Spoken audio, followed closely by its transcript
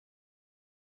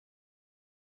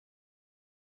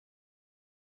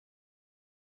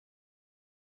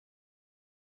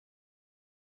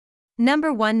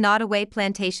Number 1. Nottoway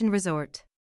Plantation Resort.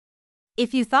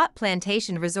 If you thought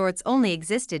plantation resorts only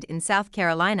existed in South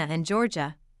Carolina and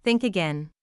Georgia, think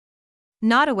again.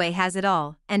 Nottoway has it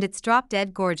all, and it's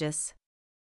drop-dead gorgeous.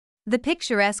 The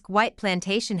picturesque white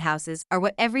plantation houses are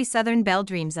what every Southern belle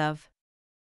dreams of.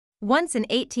 Once an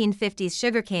 1850s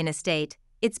sugarcane estate,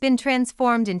 it's been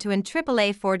transformed into an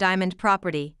AAA 4-diamond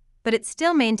property, but it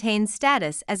still maintains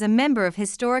status as a member of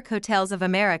Historic Hotels of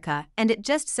America, and it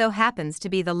just so happens to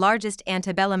be the largest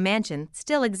antebellum mansion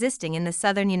still existing in the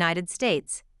southern United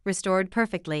States, restored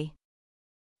perfectly.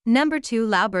 Number 2.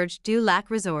 L'Auberge du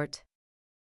Lac Resort.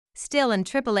 Still an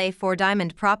AAA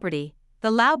 4-diamond property,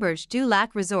 the L'Auberge du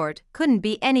Lac Resort couldn't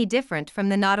be any different from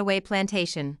the Nottoway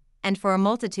Plantation, and for a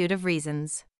multitude of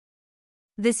reasons.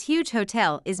 This huge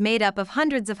hotel is made up of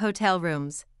hundreds of hotel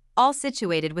rooms, all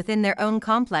situated within their own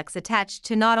complex attached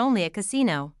to not only a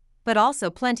casino, but also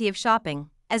plenty of shopping,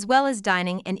 as well as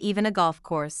dining and even a golf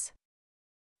course.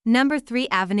 Number 3.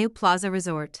 Avenue Plaza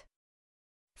Resort.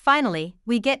 Finally,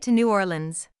 we get to New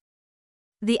Orleans.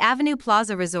 The Avenue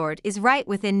Plaza Resort is right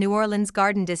within New Orleans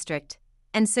Garden District,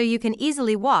 and so you can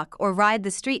easily walk or ride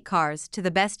the streetcars to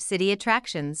the best city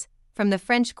attractions, from the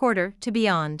French Quarter to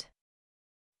beyond.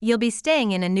 You'll be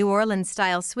staying in a New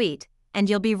Orleans-style suite, and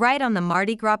you'll be right on the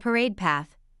Mardi Gras parade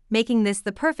path, making this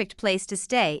the perfect place to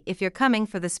stay if you're coming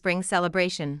for the spring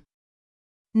celebration.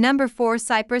 Number 4.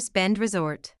 Cypress Bend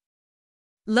Resort.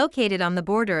 Located on the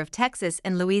border of Texas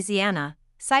and Louisiana,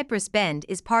 Cypress Bend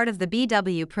is part of the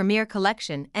BW Premier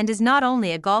Collection and is not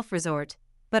only a golf resort,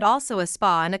 but also a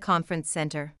spa and a conference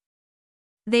center.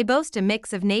 They boast a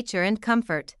mix of nature and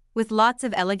comfort, with lots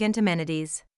of elegant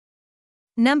amenities.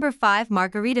 Number 5.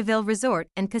 Margaritaville Resort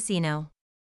and Casino.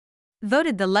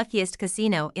 Voted the luckiest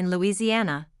casino in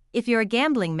Louisiana, if you're a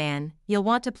gambling man, you'll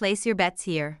want to place your bets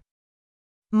here.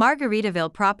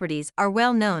 Margaritaville properties are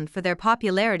well known for their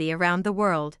popularity around the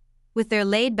world, with their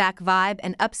laid-back vibe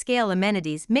and upscale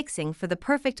amenities mixing for the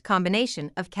perfect combination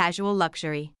of casual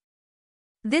luxury.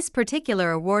 This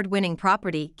particular award-winning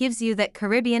property gives you that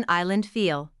Caribbean island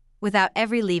feel, without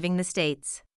ever leaving the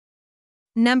States.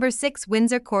 Number 6.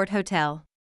 Windsor Court Hotel.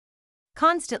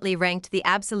 Constantly ranked the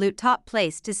absolute top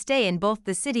place to stay in both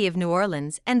the city of New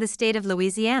Orleans and the state of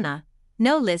Louisiana,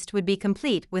 no list would be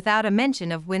complete without a mention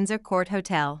of Windsor Court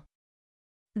Hotel.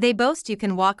 They boast you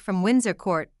can walk from Windsor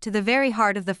Court to the very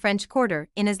heart of the French Quarter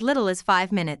in as little as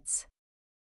 5 minutes.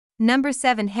 Number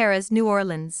 7. Harrah's New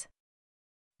Orleans.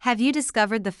 Have you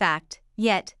discovered the fact,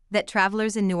 yet, that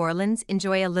travelers in New Orleans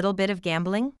enjoy a little bit of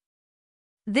gambling?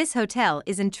 This hotel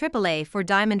is an AAA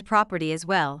 4-diamond property as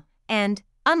well, and,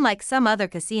 unlike some other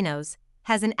casinos,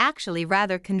 has an actually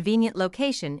rather convenient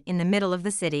location in the middle of the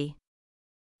city.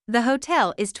 The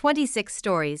hotel is 26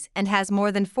 stories and has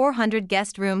more than 400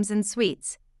 guest rooms and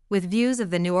suites, with views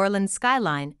of the New Orleans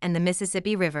skyline and the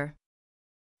Mississippi River.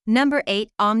 Number 8.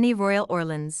 Omni Royal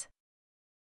Orleans.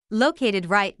 Located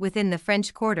right within the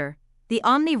French Quarter, the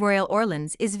Omni Royal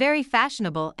Orleans is very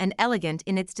fashionable and elegant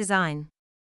in its design.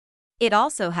 It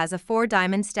also has a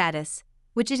 4-diamond status,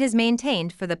 which it has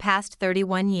maintained for the past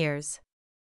 31 years.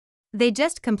 They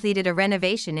just completed a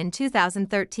renovation in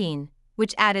 2013,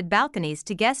 which added balconies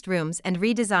to guest rooms and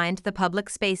redesigned the public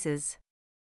spaces.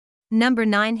 Number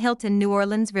 9. Hilton New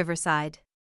Orleans Riverside.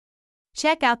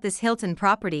 Check out this Hilton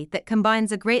property that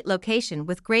combines a great location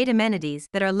with great amenities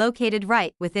that are located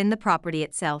right within the property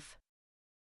itself.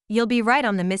 You'll be right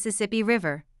on the Mississippi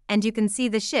River, and you can see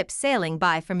the ships sailing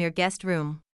by from your guest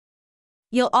room.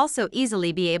 You'll also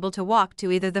easily be able to walk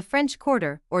to either the French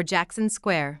Quarter or Jackson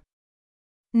Square.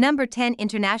 Number 10.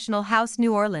 International House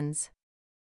New Orleans.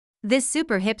 This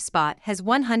super hip spot has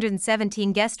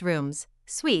 117 guest rooms,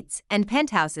 suites, and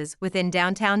penthouses within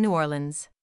downtown New Orleans.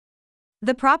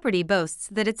 The property boasts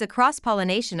that it's a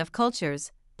cross-pollination of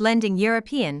cultures, blending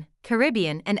European,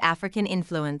 Caribbean, and African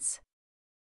influence.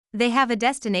 They have a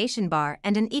destination bar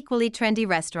and an equally trendy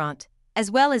restaurant, as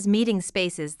well as meeting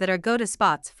spaces that are go-to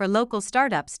spots for local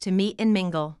startups to meet and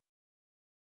mingle.